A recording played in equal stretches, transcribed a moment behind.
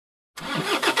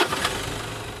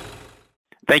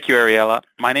Thank you, Ariella.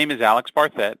 My name is Alex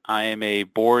Barthet. I am a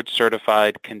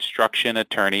board-certified construction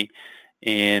attorney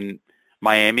in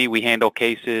Miami. We handle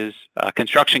cases,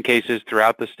 construction cases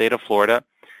throughout the state of Florida.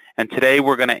 And today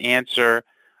we're going to answer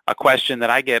a question that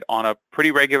I get on a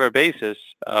pretty regular basis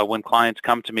when clients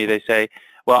come to me. They say,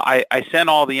 well, I sent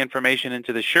all the information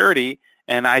into the surety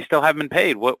and I still haven't been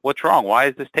paid. What's wrong? Why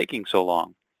is this taking so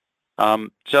long?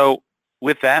 So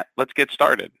with that, let's get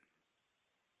started.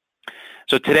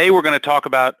 So today we're going to talk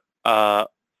about,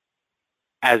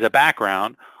 as a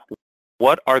background,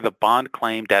 what are the bond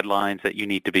claim deadlines that you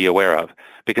need to be aware of?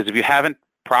 Because if you haven't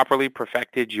properly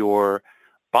perfected your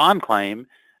bond claim,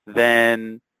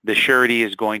 then the surety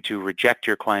is going to reject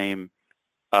your claim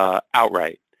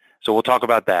outright. So we'll talk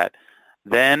about that.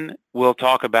 Then we'll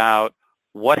talk about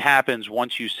what happens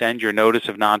once you send your notice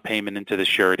of non-payment into the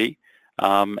surety.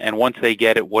 And once they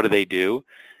get it, what do they do?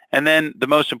 And then the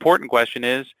most important question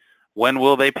is, when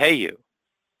will they pay you?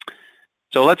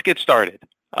 So let's get started.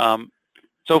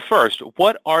 So first,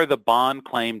 what are the bond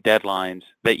claim deadlines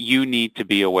that you need to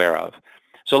be aware of?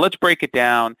 So let's break it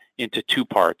down into two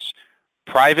parts,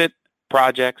 private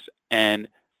projects and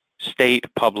state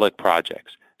public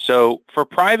projects. So for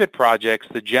private projects,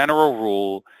 the general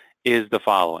rule is the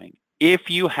following. If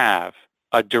you have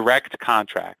a direct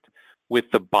contract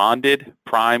with the bonded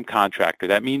prime contractor,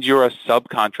 that means you're a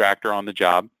subcontractor on the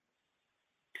job,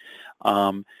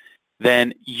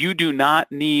 then you do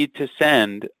not need to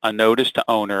send a notice to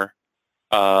owner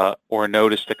or a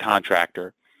notice to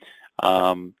contractor.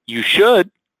 You should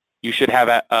have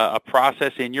a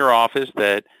process in your office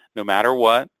that no matter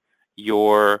what,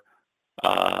 your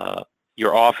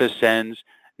office sends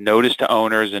notice to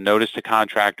owners and notice to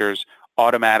contractors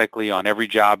automatically on every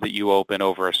job that you open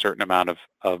over a certain amount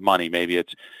of money. Maybe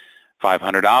it's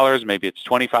 $500, maybe it's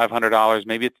 $2,500,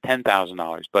 maybe it's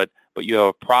 $10,000, but you have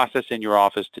a process in your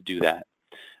office to do that.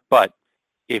 But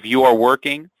if you are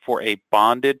working for a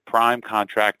bonded prime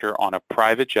contractor on a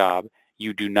private job,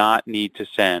 you do not need to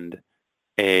send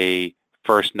a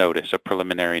first notice, a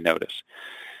preliminary notice.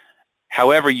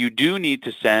 However, you do need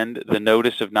to send the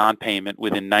notice of non-payment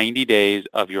within 90 days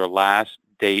of your last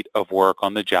date of work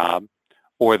on the job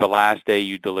or the last day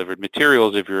you delivered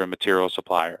materials if you're a material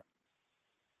supplier.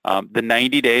 The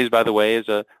 90 days, by the way, is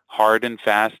a hard and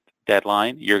fast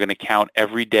deadline. You're going to count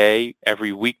every day,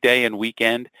 every weekday and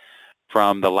weekend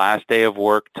from the last day of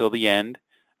work till the end.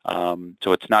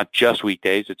 So it's not just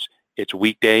weekdays, it's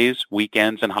weekdays,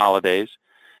 weekends, and holidays.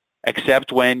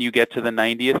 Except when you get to the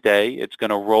 90th day, it's going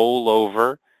to roll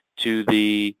over to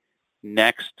the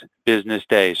next business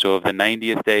day. So if the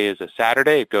 90th day is a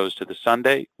Saturday, it goes to the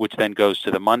Sunday, which then goes to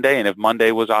the Monday. And if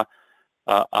Monday was a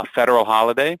federal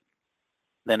holiday,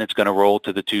 then it's going to roll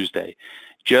to the Tuesday.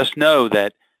 Just know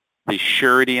that the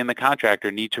surety and the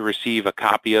contractor need to receive a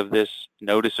copy of this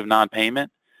notice of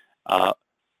non-payment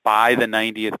by the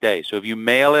 90th day. So if you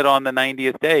mail it on the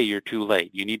 90th day, you're too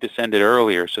late. You need to send it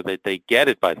earlier so that they get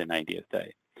it by the 90th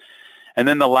day. And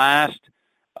then the last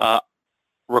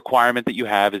requirement that you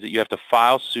have is that you have to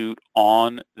file suit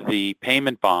on the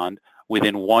payment bond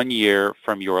within 1 year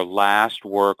from your last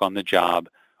work on the job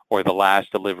or the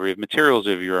last delivery of materials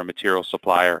if you're a material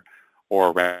supplier or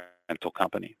a rental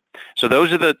company. So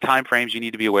those are the time frames you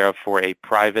need to be aware of for a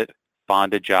private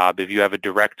bonded job if you have a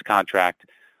direct contract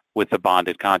with the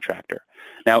bonded contractor.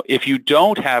 Now, if you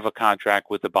don't have a contract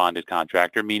with the bonded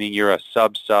contractor, meaning you're a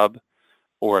sub-sub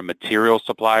or a material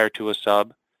supplier to a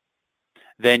sub,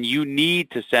 then you need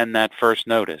to send that first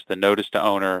notice, the notice to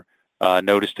owner,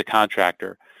 notice to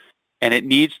contractor, and it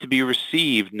needs to be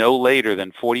received no later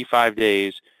than 45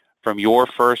 days from your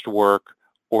first work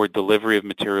or delivery of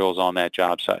materials on that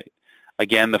job site.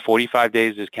 Again, the 45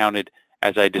 days is counted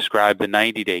as I described the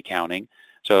 90-day counting.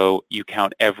 So you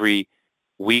count every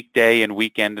weekday and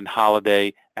weekend and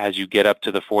holiday as you get up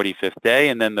to the 45th day.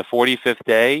 And then the 45th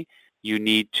day, you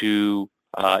need to,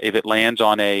 if it lands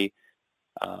on a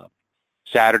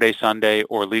Saturday, Sunday,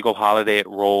 or legal holiday, it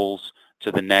rolls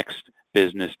to the next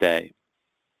business day.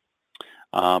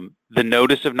 The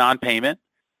notice of non-payment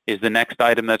is the next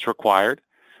item that's required.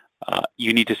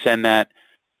 You need to send that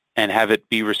and have it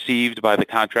be received by the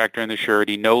contractor and the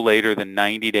surety no later than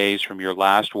 90 days from your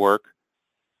last work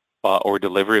or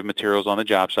delivery of materials on the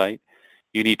job site.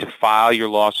 You need to file your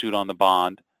lawsuit on the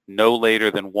bond no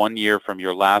later than 1 year from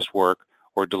your last work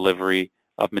or delivery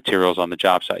of materials on the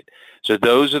job site. So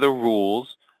those are the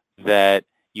rules that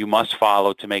you must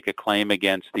follow to make a claim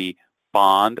against the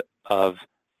bond of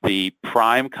the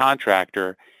prime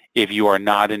contractor if you are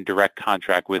not in direct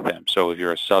contract with them. So if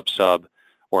you're a sub-sub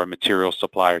or a material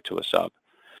supplier to a sub.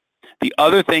 The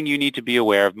other thing you need to be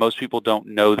aware of, most people don't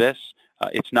know this,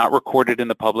 it's not recorded in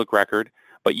the public record,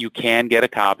 but you can get a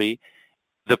copy.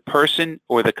 The person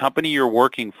or the company you're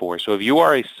working for, so if you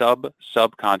are a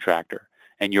subcontractor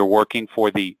and you're working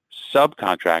for the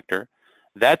subcontractor,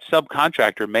 that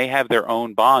subcontractor may have their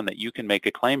own bond that you can make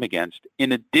a claim against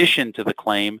in addition to the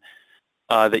claim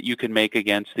that you can make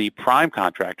against the prime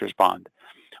contractor's bond.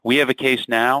 We have a case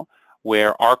now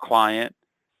where our client,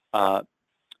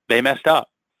 they messed up.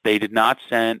 They did not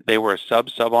send, they were a sub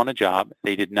on a job.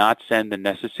 They did not send the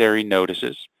necessary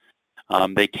notices.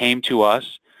 They came to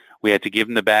us. We had to give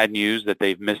them the bad news that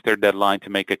they've missed their deadline to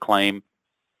make a claim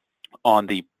on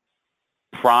the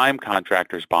prime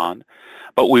contractor's bond,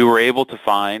 but we were able to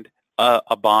find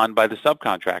a bond by the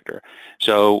subcontractor.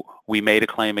 So we made a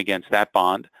claim against that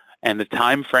bond, and the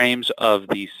time frames of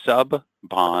the sub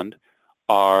bond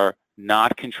are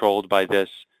not controlled by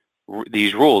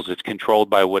these rules. It's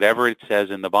controlled by whatever it says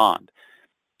in the bond.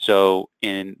 So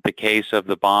in the case of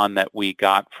the bond that we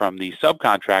got from the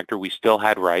subcontractor, we still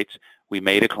had rights. We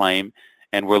made a claim,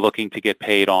 and we're looking to get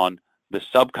paid on the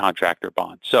subcontractor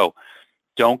bond. So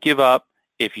don't give up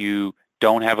if you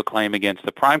don't have a claim against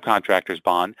the prime contractor's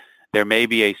bond. There may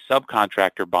be a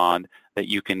subcontractor bond that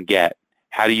you can get.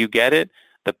 How do you get it?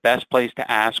 The best place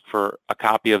to ask for a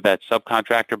copy of that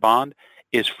subcontractor bond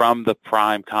is from the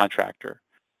prime contractor.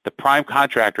 The prime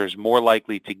contractor is more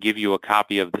likely to give you a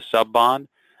copy of the sub bond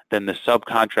than the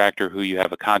subcontractor who you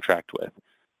have a contract with.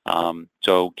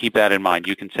 So keep that in mind.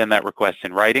 You can send that request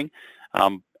in writing,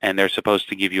 and they're supposed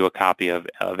to give you a copy of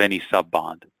any sub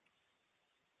bond.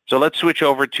 So let's switch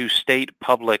over to state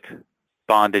public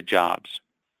bonded jobs.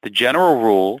 The general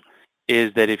rule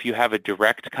is that if you have a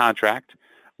direct contract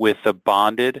with the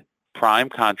bonded prime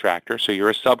contractor, so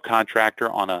you're a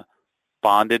subcontractor on a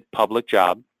bonded public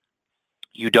job,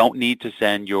 you don't need to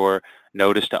send your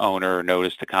notice to owner or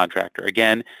notice to contractor.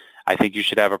 Again, I think you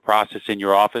should have a process in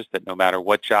your office that no matter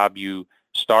what job you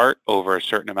start over a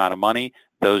certain amount of money,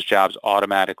 those jobs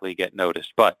automatically get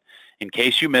noticed. But in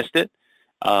case you missed it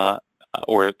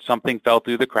or something fell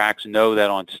through the cracks, know that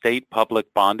on state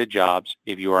public bonded jobs,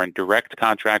 if you are in direct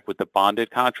contract with the bonded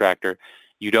contractor,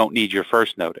 you don't need your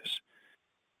first notice.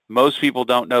 Most people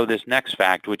don't know this next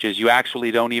fact, which is you actually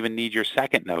don't even need your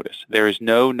second notice. There is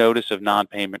no notice of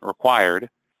non-payment required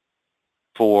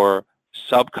for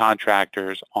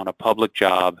subcontractors on a public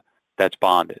job that's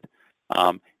bonded.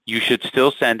 You should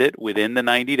still send it within the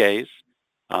 90 days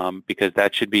because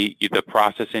that should be the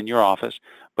process in your office.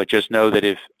 But just know that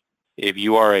if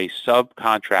you are a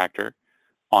subcontractor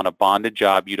on a bonded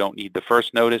job, you don't need the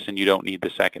first notice and you don't need the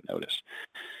second notice.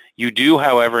 You do,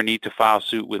 however, need to file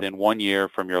suit within 1 year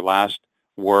from your last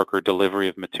work or delivery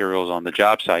of materials on the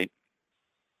job site,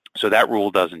 so that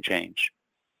rule doesn't change.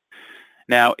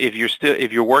 Now, if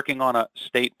you're working on a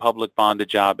state public bonded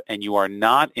job and you are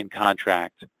not in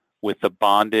contract with the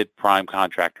bonded prime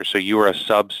contractor, so you are a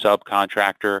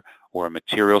subcontractor or a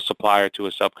material supplier to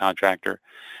a subcontractor,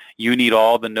 you need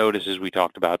all the notices we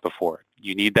talked about before.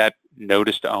 You need that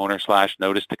notice to owner /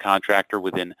 notice to contractor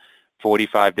within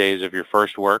 45 days of your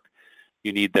first work.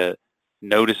 You need the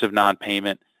notice of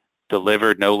non-payment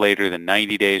delivered no later than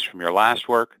 90 days from your last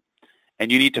work.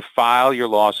 And you need to file your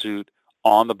lawsuit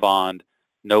on the bond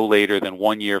no later than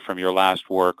 1 year from your last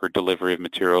work or delivery of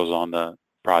materials on the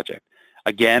project.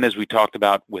 Again, as we talked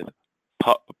about with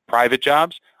private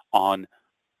jobs, on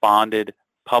bonded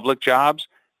public jobs,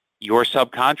 your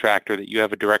subcontractor that you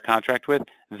have a direct contract with,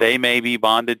 they may be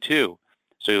bonded too.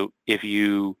 So if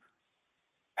you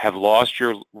have lost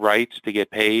your rights to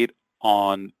get paid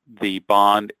on the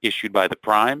bond issued by the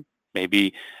prime,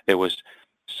 maybe there was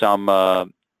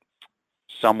someone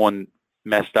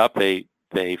messed up, they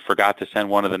forgot to send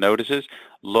one of the notices,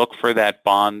 look for that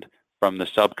bond from the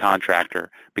subcontractor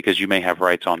because you may have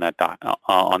rights on that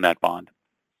bond.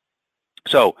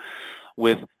 So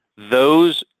with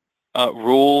those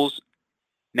rules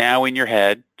now in your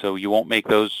head, so you won't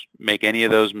make any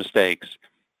of those mistakes,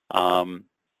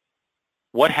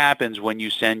 what happens when you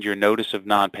send your notice of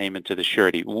non-payment to the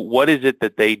surety? What is it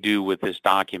that they do with this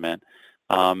document,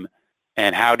 and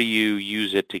how do you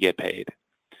use it to get paid?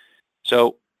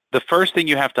 So the first thing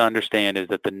you have to understand is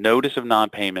that the notice of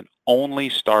non-payment only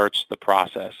starts the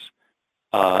process,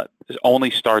 only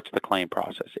starts the claim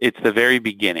process. It's the very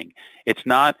beginning. It's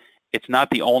not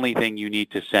the only thing you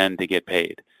need to send to get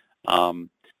paid.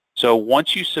 So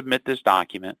once you submit this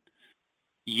document,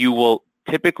 you will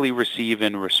typically receive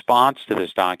in response to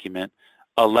this document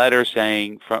a letter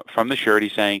saying from the surety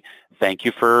saying, thank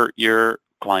you for your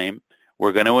claim.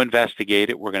 We're going to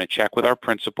investigate it. We're going to check with our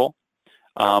principal,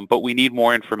 but we need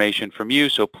more information from you,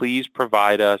 so please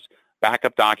provide us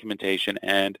backup documentation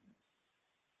and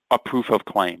a proof of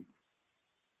claim.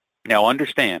 Now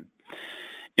understand,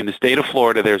 In the state of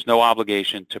Florida, there's no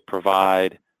obligation to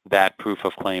provide that proof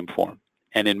of claim form.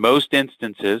 And in most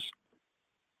instances,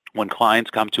 when clients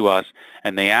come to us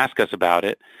and they ask us about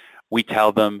it, we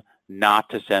tell them not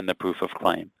to send the proof of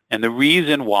claim. And the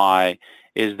reason why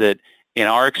is that in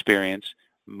our experience,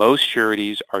 most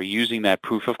sureties are using that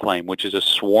proof of claim, which is a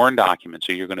sworn document.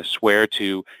 So you're going to swear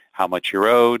to how much you're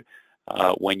owed,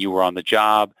 when you were on the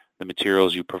job, the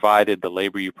materials you provided, the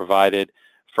labor you provided,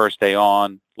 first day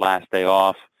on, last day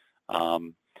off.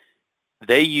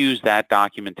 They use that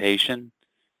documentation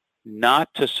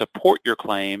not to support your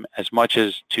claim as much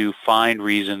as to find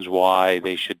reasons why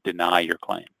they should deny your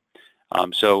claim.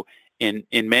 So in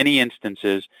many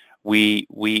instances,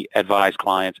 we advise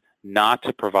clients not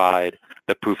to provide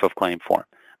the proof of claim form.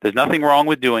 There's nothing wrong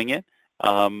with doing it,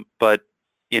 but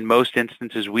in most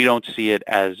instances, we don't see it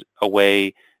as a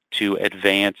way to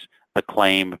advance the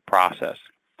claim process.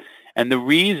 And the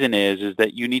reason is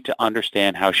that you need to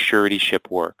understand how suretyship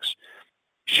works.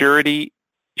 Suretyship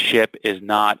is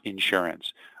not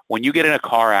insurance. When you get in a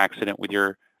car accident with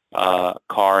your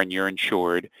car and you're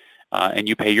insured, and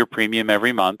you pay your premium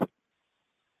every month,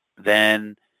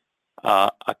 then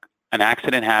an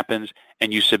accident happens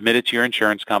and you submit it to your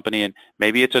insurance company, and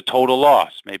maybe it's a total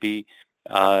loss. Maybe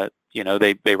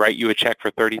they write you a check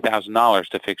for $30,000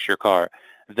 to fix your car.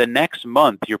 The next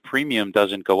month, your premium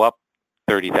doesn't go up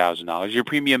 $30,000. Your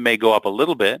premium may go up a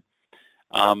little bit,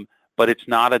 but it's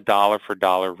not a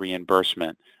dollar-for-dollar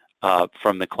reimbursement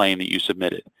from the claim that you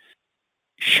submitted.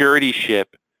 Suretyship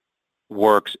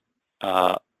works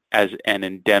as an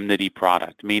indemnity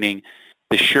product, meaning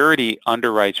the surety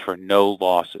underwrites for no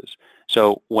losses.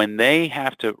 So when they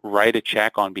have to write a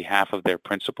check on behalf of their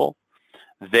principal,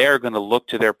 they're going to look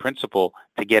to their principal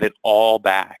to get it all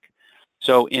back.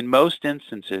 So in most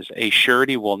instances, a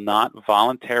surety will not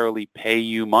voluntarily pay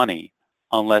you money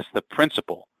unless the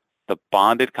principal, the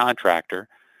bonded contractor,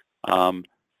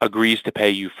 agrees to pay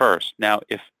you first. Now,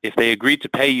 if they agreed to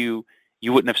pay you,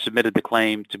 you wouldn't have submitted the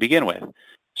claim to begin with.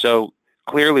 So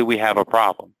clearly we have a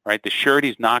problem, right? The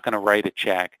surety's not going to write a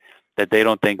check that they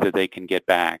don't think that they can get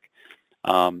back.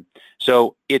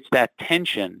 So it's that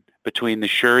tension between the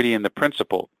surety and the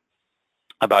principal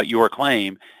about your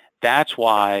claim. That's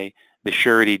why the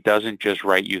surety doesn't just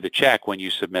write you the check when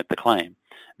you submit the claim.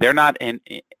 They're not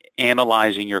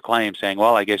analyzing your claim saying,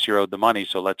 well, I guess you're owed the money,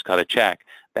 so let's cut a check.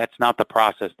 That's not the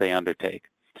process they undertake.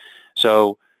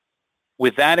 So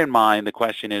with that in mind, the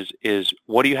question is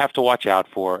what do you have to watch out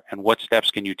for, and what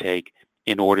steps can you take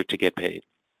in order to get paid?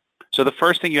 So the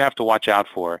first thing you have to watch out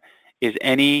for is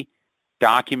any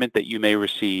document that you may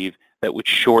receive that would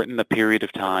shorten the period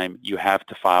of time you have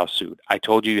to file suit. I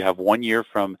told you have 1 year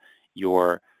from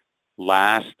your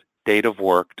last date of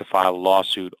work to file a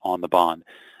lawsuit on the bond.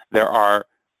 There are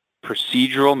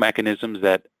procedural mechanisms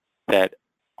that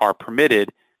are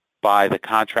permitted by the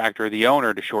contractor or the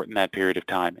owner to shorten that period of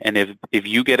time. And if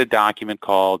you get a document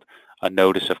called a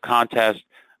notice of contest,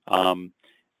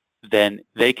 then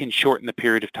they can shorten the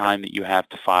period of time that you have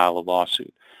to file a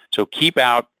lawsuit. So keep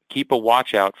a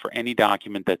watch out for any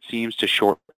document that seems to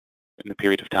shorten the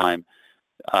period of time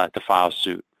to file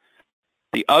suit.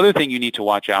 The other thing you need to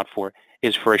watch out for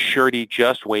is for a surety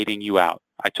just waiting you out.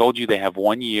 I told you they have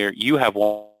 1 year. You have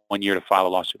 1 year to file a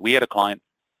lawsuit. We had a client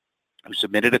who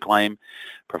submitted a claim,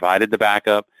 provided the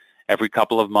backup, every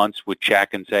couple of months would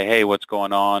check and say, hey, what's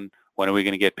going on? When are we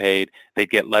going to get paid? They'd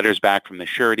get letters back from the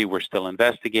surety. We're still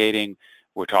investigating.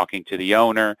 We're talking to the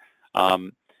owner.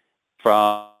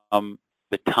 From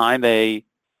the time they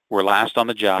were last on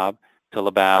the job till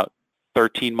about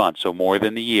 13 months, so more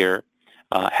than the year,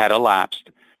 had elapsed.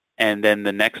 And then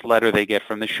the next letter they get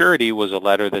from the surety was a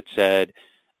letter that said,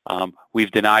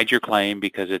 we've denied your claim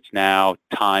because it's now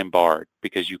time barred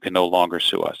because you can no longer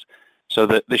sue us. So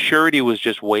the surety was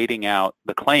just waiting out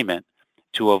the claimant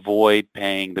to avoid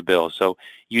paying the bill. So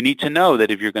you need to know that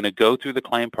if you're going to go through the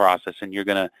claim process and you're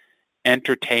going to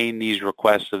entertain these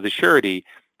requests of the surety,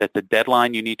 that the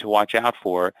deadline you need to watch out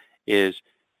for is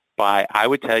by, I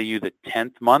would tell you, the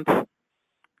 10th month.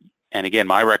 And again,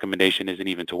 my recommendation isn't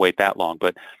even to wait that long,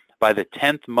 but by the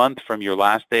 10th month from your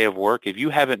last day of work, if you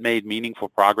haven't made meaningful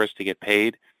progress to get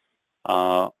paid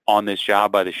on this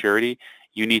job by the surety,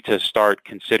 you need to start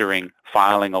considering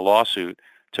filing a lawsuit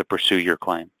to pursue your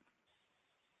claim.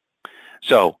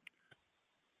 So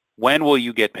when will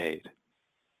you get paid?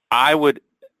 I would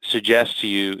suggest to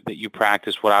you that you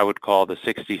practice what I would call the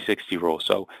 60-60 rule.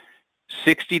 So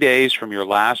 60 days from your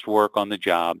last work on the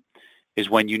job is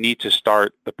when you need to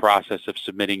start the process of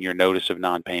submitting your notice of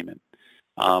non-payment.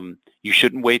 You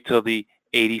shouldn't wait till the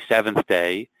 87th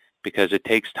day because it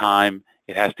takes time.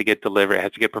 It has to get delivered. It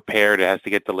has to get prepared. It has to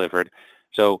get delivered.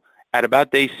 So At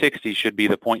about day 60 should be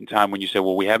the point in time when you say,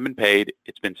 well, we haven't been paid.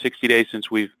 It's been 60 days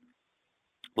since we've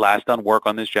last done work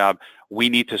on this job. We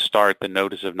need to start the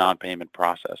notice of non-payment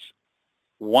process.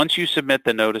 Once you submit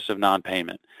the notice of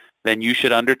non-payment, then you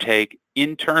should undertake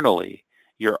internally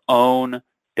your own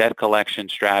debt collection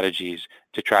strategies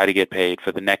to try to get paid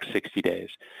for the next 60 days.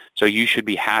 So you should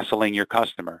be hassling your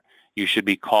customer. You should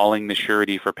be calling the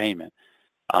surety for payment.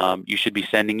 You should be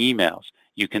sending emails.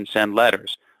 You can send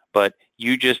letters. But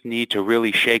you just need to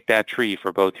really shake that tree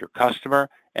for both your customer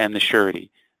and the surety.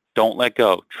 Don't let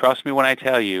go. Trust me when I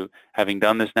tell you, having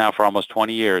done this now for almost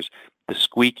 20 years, the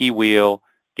squeaky wheel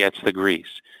gets the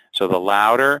grease. So the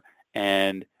louder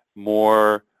and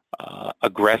more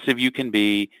aggressive you can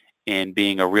be in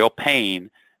being a real pain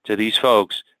to these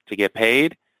folks to get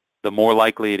paid, the more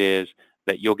likely it is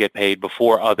that you'll get paid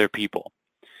before other people.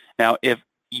 Now, if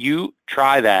you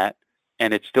try that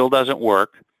and it still doesn't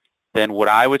work, then what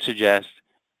I would suggest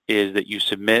is that you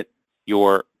submit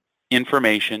your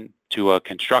information to a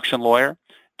construction lawyer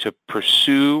to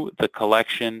pursue the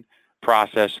collection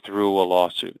process through a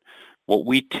lawsuit. What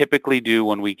we typically do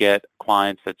when we get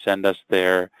clients that send us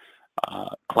their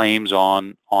claims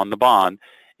on the bond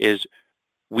is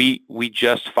we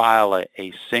just file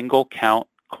a single count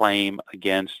claim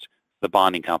against the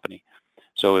bonding company.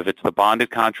 So if it's the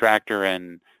bonded contractor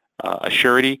and a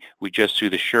surety, we just sue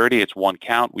the surety. It's one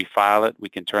count. We file it. We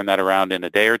can turn that around in a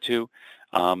day or two.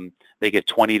 They get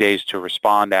 20 days to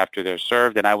respond after they're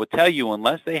served. And I would tell you,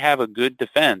 unless they have a good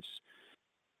defense,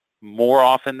 more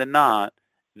often than not,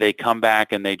 they come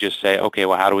back and they just say, okay,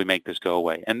 well, how do we make this go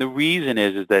away? And the reason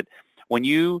is that when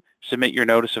you submit your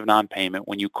notice of non-payment,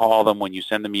 when you call them, when you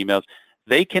send them emails,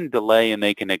 they can delay and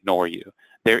they can ignore you.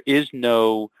 There is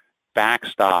no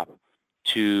backstop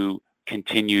to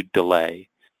continued delay.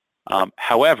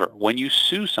 However, when you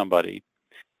sue somebody,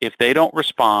 if they don't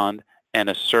respond and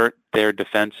assert their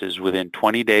defenses within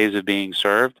 20 days of being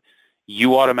served,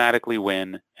 you automatically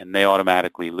win and they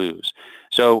automatically lose.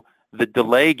 So the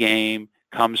delay game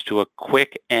comes to a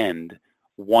quick end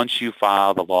once you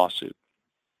file the lawsuit.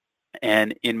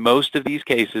 And in most of these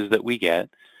cases that we get,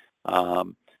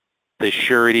 the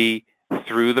surety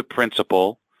through the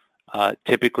principal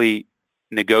typically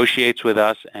negotiates with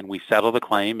us and we settle the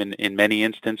claim. And in many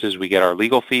instances, we get our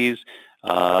legal fees.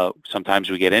 Sometimes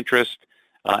we get interest,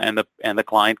 and the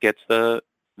client gets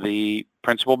the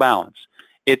principal balance.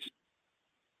 It's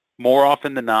more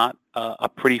often than not a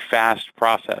pretty fast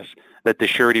process that the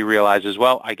surety realizes,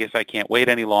 well, I guess I can't wait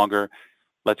any longer.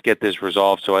 Let's get this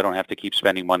resolved so I don't have to keep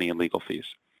spending money in legal fees.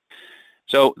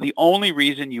 So the only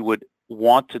reason you would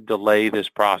want to delay this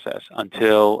process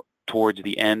until towards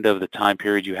the end of the time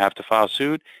period you have to file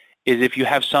suit is if you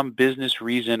have some business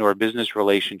reason or business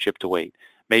relationship to wait.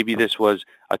 Maybe this was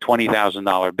a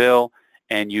 $20,000 bill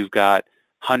and you've got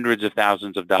hundreds of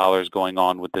thousands of dollars going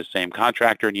on with this same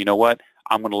contractor, and you know what?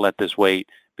 I'm going to let this wait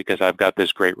because I've got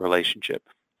this great relationship.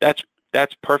 That's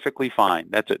perfectly fine.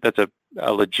 That's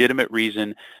a legitimate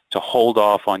reason to hold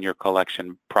off on your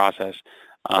collection process.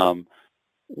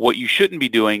 What you shouldn't be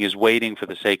doing is waiting for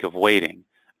the sake of waiting.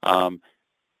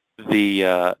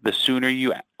 The sooner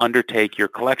you undertake your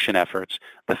collection efforts,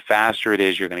 the faster it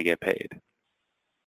is you're going to get paid.